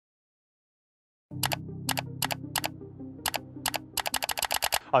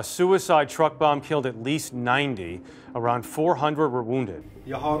A suicide truck bomb killed at least 90. Around 400 were wounded.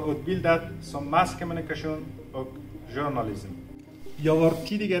 Jag har utbildat som masskommunikation och journalism. Jag var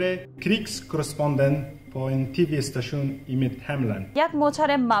tidigare krigskorrespondent på en tv-station i mitt hemland. یک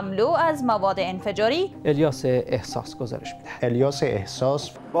موتر مملو از مواد انفجاری. الیاس احساس گزارش میده. الیاس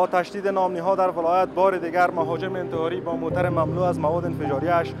احساس. با تشدید نامنی‌ها در ولایت بار دیگر مهاجم انتحاری با موتر مملو از مواد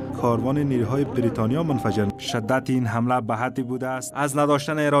انفجاریش کاروان نیروهای بریتانیا منفجر. شدت این حمله به حدی بوده است از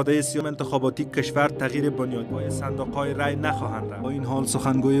نداشتن اراده سیاسی انتخاباتی کشور تغییر بنیادهای صندوق‌های رای نخواهند رفت. با این حال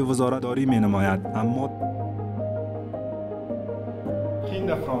سخنگوی وزارت داری می‌نماید اما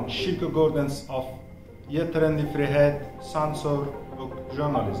Kinder från kyrkogårdens av yttrandefrihet, censur och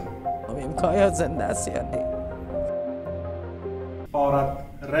journalism. امکانات زنده است یعنی För att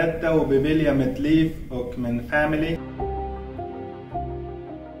rädda och bevilja mitt liv och min familj.